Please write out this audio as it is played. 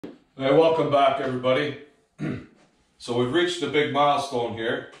Hey, welcome back everybody. So we've reached a big milestone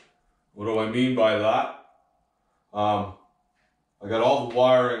here. What do I mean by that? I got all the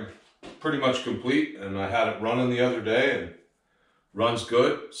wiring pretty much complete and I had it running the other day and runs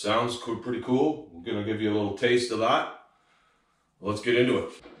good, sounds pretty cool. I'm gonna give you a little taste of that. Let's get into it.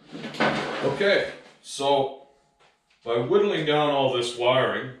 Okay, so by whittling down all this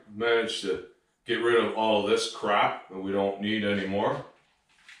wiring, I managed to get rid of all of this crap that we don't need anymore.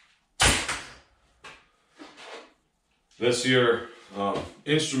 This here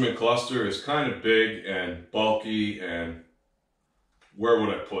instrument cluster is kind of big and bulky, and where would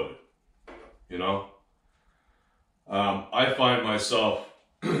I put it? You know? I find myself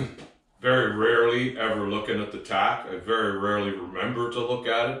very rarely ever looking at the tack. I very rarely remember to look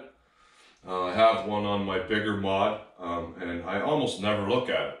at it. I have one on my bigger mod, and I almost never look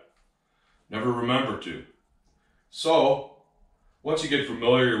at it. Never remember to. So, once you get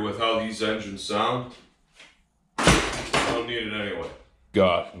familiar with how these engines sound, I don't need it anyway.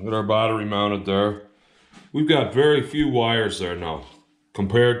 Got our battery mounted there. We've got very few wires there now,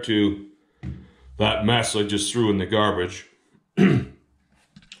 compared to that mess I just threw in the garbage. We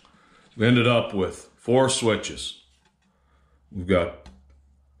ended up with 4 switches. We've got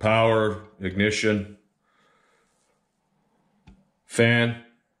power, ignition, fan.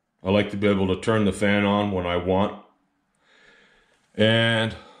 I like to be able to turn the fan on when I want.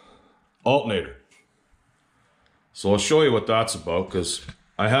 And alternator. So I'll show you what that's about, because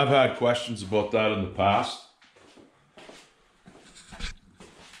I have had questions about that in the past.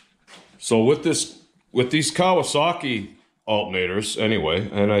 So with these Kawasaki alternators anyway,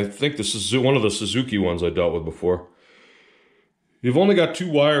 and I think this is one of the Suzuki ones I dealt with before, you've only got 2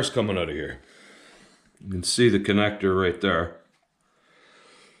 wires coming out of here. You can see the connector right there.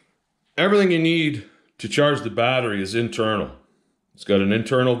 Everything you need to charge the battery is internal. It's got an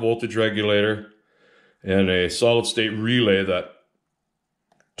internal voltage regulator and a solid state relay that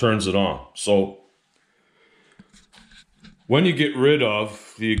turns it on. So when you get rid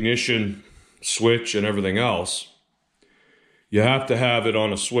of the ignition switch and everything else, you have to have it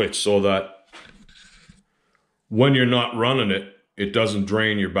on a switch so that when you're not running it, it doesn't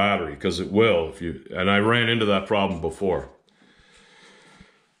drain your battery, because it will if you, and I ran into that problem before.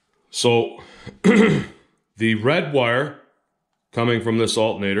 So the red wire coming from this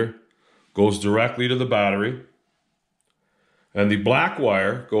alternator goes directly to the battery, and the black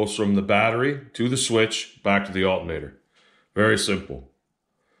wire goes from the battery to the switch back to the alternator. Very simple.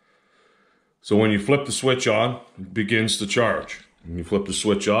 So when you flip the switch on, it begins to charge. When you flip the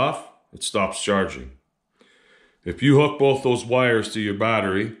switch off, it stops charging. If you hook both those wires to your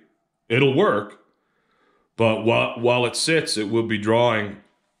battery, it'll work, but while it sits, it will be drawing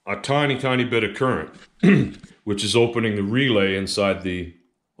a tiny bit of current, which is opening the relay inside the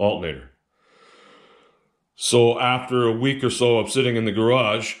alternator. So after a week or so of sitting in the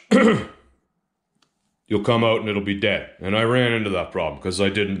garage, you'll come out and it'll be dead. And I ran into that problem because I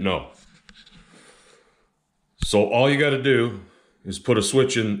didn't know. So all you got to do is put a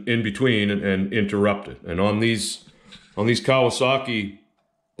switch in between and interrupt it. And on these Kawasaki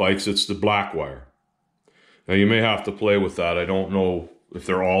bikes, it's the black wire. Now you may have to play with that. I don't know if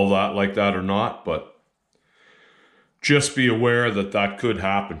they're all like that or not, but just be aware that that could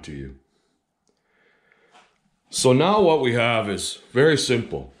happen to you. So now what we have is very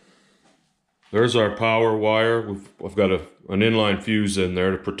simple. There's our power wire. I've got an inline fuse in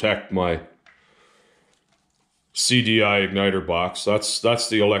there to protect my CDI igniter box. That's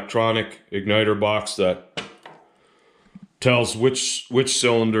the electronic igniter box that tells which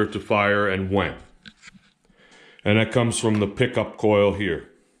cylinder to fire and when. And that comes from the pickup coil here.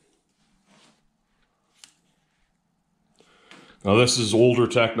 Now this is older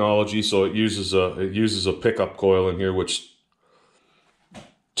technology, so it uses a pickup coil in here, which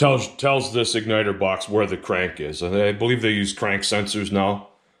tells this igniter box where the crank is. And I believe they use crank sensors now,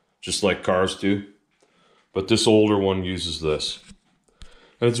 just like cars do. But this older one uses this.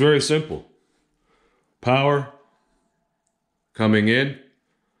 And it's very simple. Power coming in,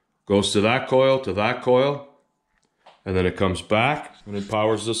 goes to that coil, and then it comes back and it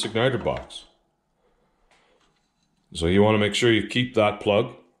powers this igniter box. So you want to make sure you keep that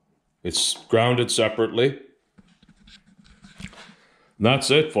plug. It's grounded separately. And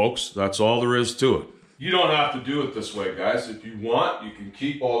that's it, folks. That's all there is to it. You don't have to do it this way, guys. If you want, you can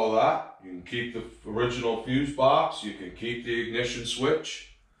keep all of that. You can keep the original fuse box. You can keep the ignition switch,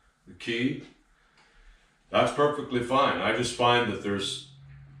 the key. That's perfectly fine. I just find that there's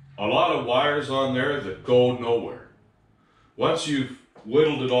a lot of wires on there that go nowhere. Once you've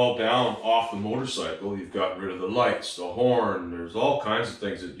whittled it all down off the motorcycle. You've got rid of the lights, the horn, there's all kinds of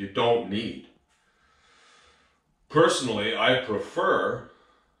things that you don't need. Personally, I prefer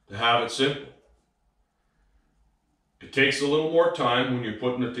to have it simple. It takes a little more time when you're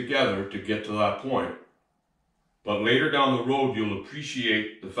putting it together to get to that point. But later down the road, you'll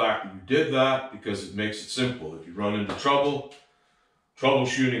appreciate the fact that you did that because it makes it simple. If you run into trouble,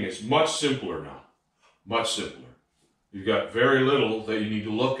 troubleshooting is much simpler now. Much simpler. You've got very little that you need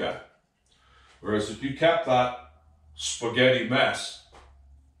to look at. Whereas if you kept that spaghetti mess,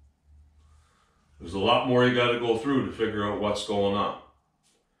 there's a lot more you got to go through to figure out what's going on.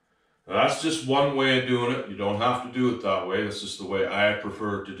 Now, that's just one way of doing it. You don't have to do it that way. This is the way I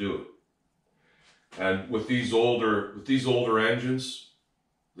prefer to do it. And with these older engines,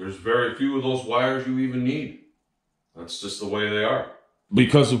 there's very few of those wires you even need. That's just the way they are.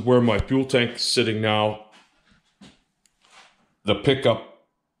 Because of where my fuel tank is sitting now, the pickup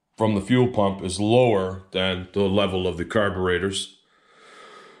from the fuel pump is lower than the level of the carburetors.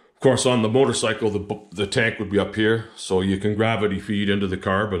 Of course, on the motorcycle, the tank would be up here, so you can gravity feed into the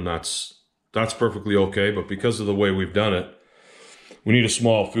carb, and that's perfectly okay. But because of the way we've done it, we need a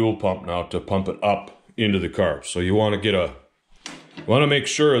small fuel pump now to pump it up into the carb. So you want to make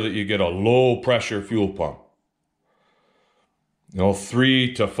sure that you get a low pressure fuel pump.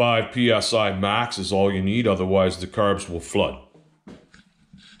 3 to 5 psi max is all you need, otherwise the carbs will flood.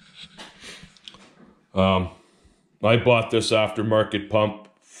 I bought this aftermarket pump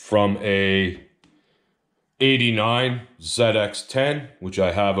from a 89 ZX10, which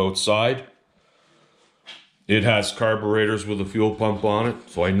I have outside. It has carburetors with a fuel pump on it,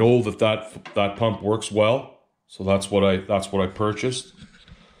 so I know that pump works well. So that's what I purchased,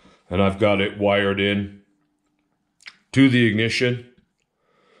 and I've got it wired in to the ignition.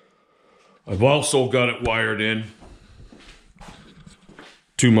 I've also got it wired in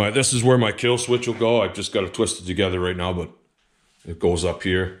to this is where my kill switch will go. I've just got it twisted together right now, but it goes up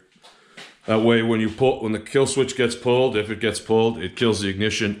here. That way when the kill switch gets pulled, if it gets pulled, it kills the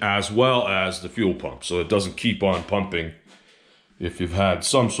ignition as well as the fuel pump. So it doesn't keep on pumping if you've had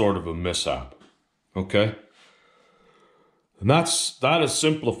some sort of a mishap. Okay? And that has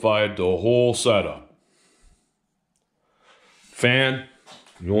simplified the whole setup. Fan,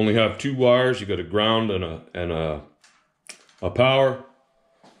 you only have 2 wires. You got a ground and a power.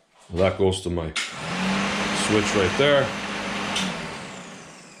 Well, that goes to my switch right there.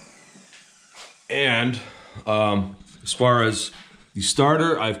 And as far as the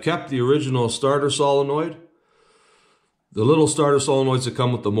starter, I've kept the original starter solenoid. The little starter solenoids that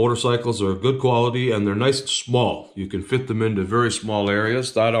come with the motorcycles are good quality, and they're nice and small. You can fit them into very small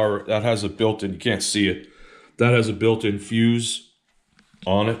areas. That has a built-in, you can't see it, that has a built-in fuse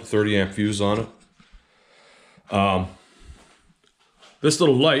on it, 30 amp fuse on it. This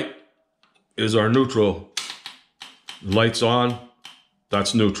little light is our neutral. The light's on,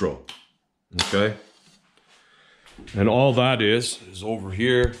 that's neutral. Okay, and all that is over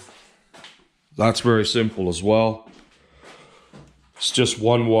here. That's very simple as well. It's just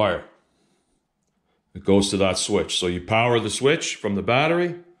one wire. It goes to that switch. So you power the switch from the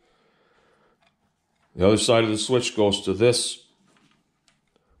battery. The other side of the switch goes to this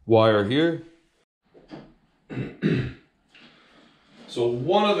wire here. So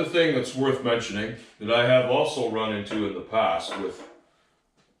one other thing that's worth mentioning that I have also run into in the past with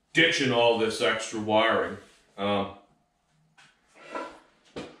ditching all this extra wiring.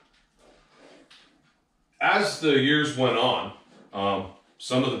 As the years went on,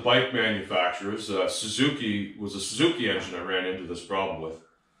 some of the bike manufacturers, Suzuki was a Suzuki engine I ran into this problem with.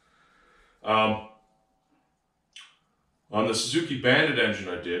 On the Suzuki Bandit engine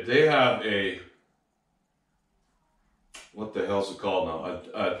I did, they have a, what the hell's it called now?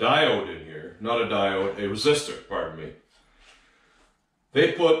 A diode in here, not a diode, a resistor, pardon me.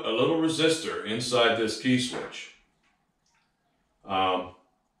 They put a little resistor inside this key switch.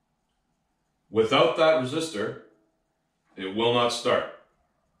 Without that resistor, it will not start.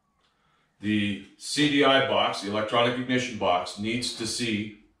 The CDI box, the electronic ignition box, needs to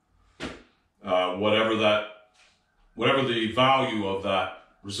see whatever the value of that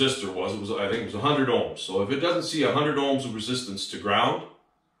resistor was. I think it was 100 ohms. So if it doesn't see 100 ohms of resistance to ground,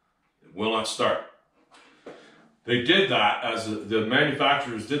 it will not start. They did that the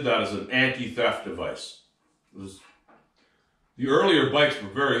manufacturers did that as an anti-theft device. The earlier bikes were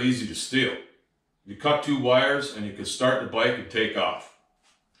very easy to steal. You cut 2 wires and you could start the bike and take off.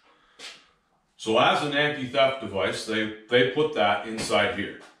 So as an anti-theft device, they put that inside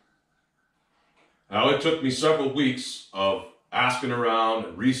here. Now it took me several weeks of asking around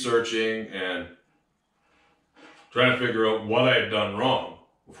and researching and trying to figure out what I had done wrong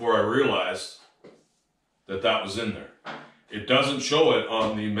before I realized that that was in there. It doesn't show it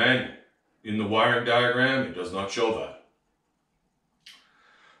on the manual. In the wiring diagram, it does not show that.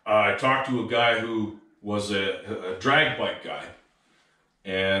 I talked to a guy who was a drag bike guy,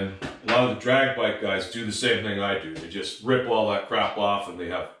 and a lot of the drag bike guys do the same thing I do. They just rip all that crap off and they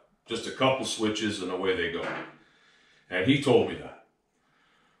have just a couple switches and away they go. And he told me that.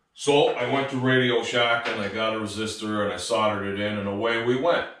 So I went to Radio Shack and I got a resistor and I soldered it in and away we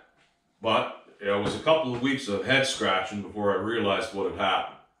went. But it was a couple of weeks of head scratching before I realized what had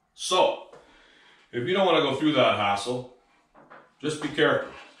happened. So, if you don't want to go through that hassle, just be careful.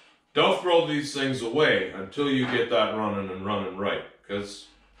 Don't throw these things away until you get that running and running right, because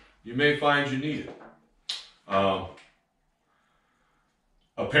you may find you need it.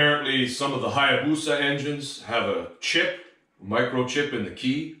 Apparently, some of the Hayabusa engines have a chip, a microchip in the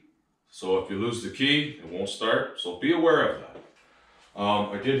key. So if you lose the key, it won't start. So be aware of that.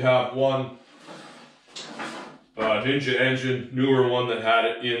 I did have one Ninja engine, newer one, that had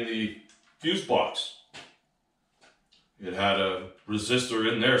it in the fuse box. It had a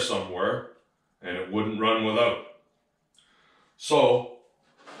resistor in there somewhere and it wouldn't run without it. So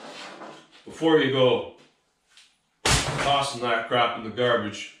before you go tossing that crap in the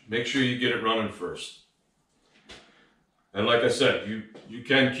garbage, make sure you get it running first. And like I said, you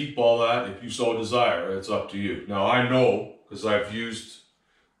can keep all that if you so desire. It's up to you. Now I know, because I've used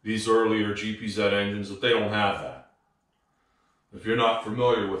these earlier GPZ engines, that they don't have that. If you're not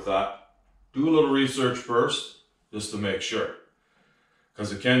familiar with that, do a little research first, just to make sure.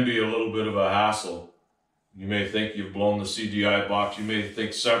 Because it can be a little bit of a hassle. You may think you've blown the CDI box, you may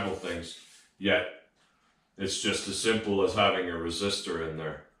think several things, yet it's just as simple as having a resistor in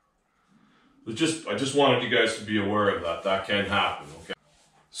there. I just wanted you guys to be aware of that. That can happen, okay?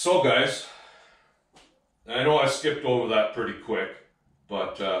 So guys, I know I skipped over that pretty quick,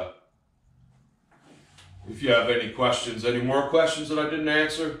 but if you have any questions, any more questions that I didn't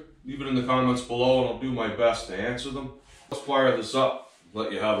answer, leave it in the comments below and I'll do my best to answer them. Let's fire this up,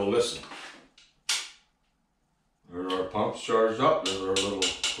 let you have a listen. There's our pumps charged up. There's our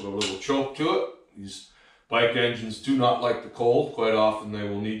put a little choke to it. These bike engines do not like the cold. Quite often they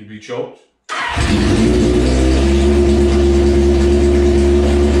will need to be choked.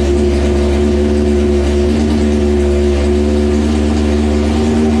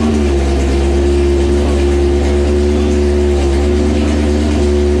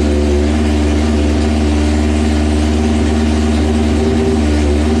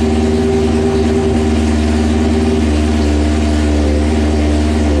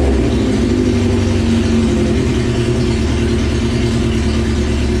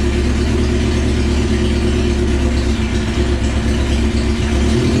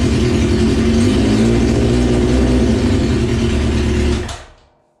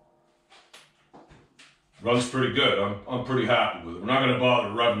 Runs pretty good. I'm pretty happy with it. We're not going to bother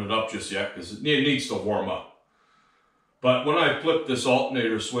revving it up just yet because it needs to warm up. But when I flipped this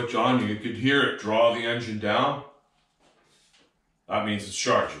alternator switch on, you could hear it draw the engine down. That means it's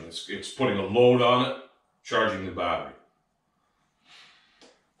charging. It's putting a load on it, charging the battery.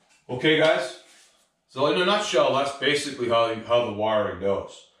 Okay guys, so in a nutshell, that's basically how the wiring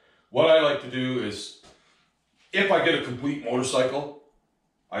goes. What I like to do is, if I get a complete motorcycle,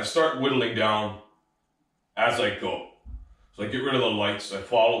 I start whittling down as I go. So I get rid of the lights, I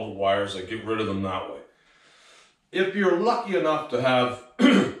follow the wires, I get rid of them that way. If you're lucky enough to have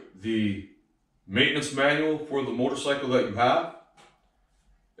the maintenance manual for the motorcycle that you have,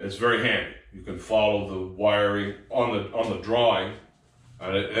 it's very handy. You can follow the wiring on the drawing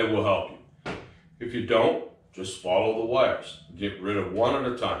and it will help you. If you don't, just follow the wires. Get rid of one at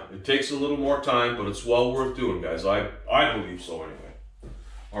a time. It takes a little more time, but it's well worth doing, guys. I believe so anyway.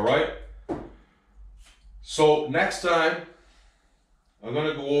 All right? So next time, I'm going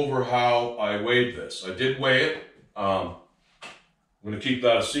to go over how I weighed this. I did weigh it. I'm going to keep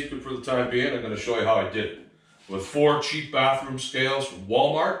that a secret for the time being. I'm going to show you how I did it. With 4 cheap bathroom scales from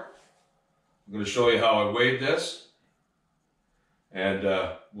Walmart, I'm going to show you how I weighed this. And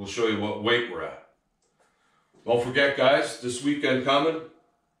we'll show you what weight we're at. Don't forget, guys, this weekend coming,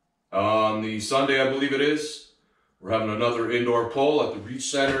 on the Sunday, I believe it is, we're having another indoor pull at the Reach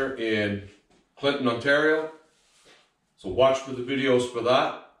Center in Clinton, Ontario. So watch for the videos for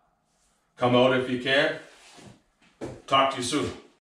that. Come out if you can. Talk to you soon.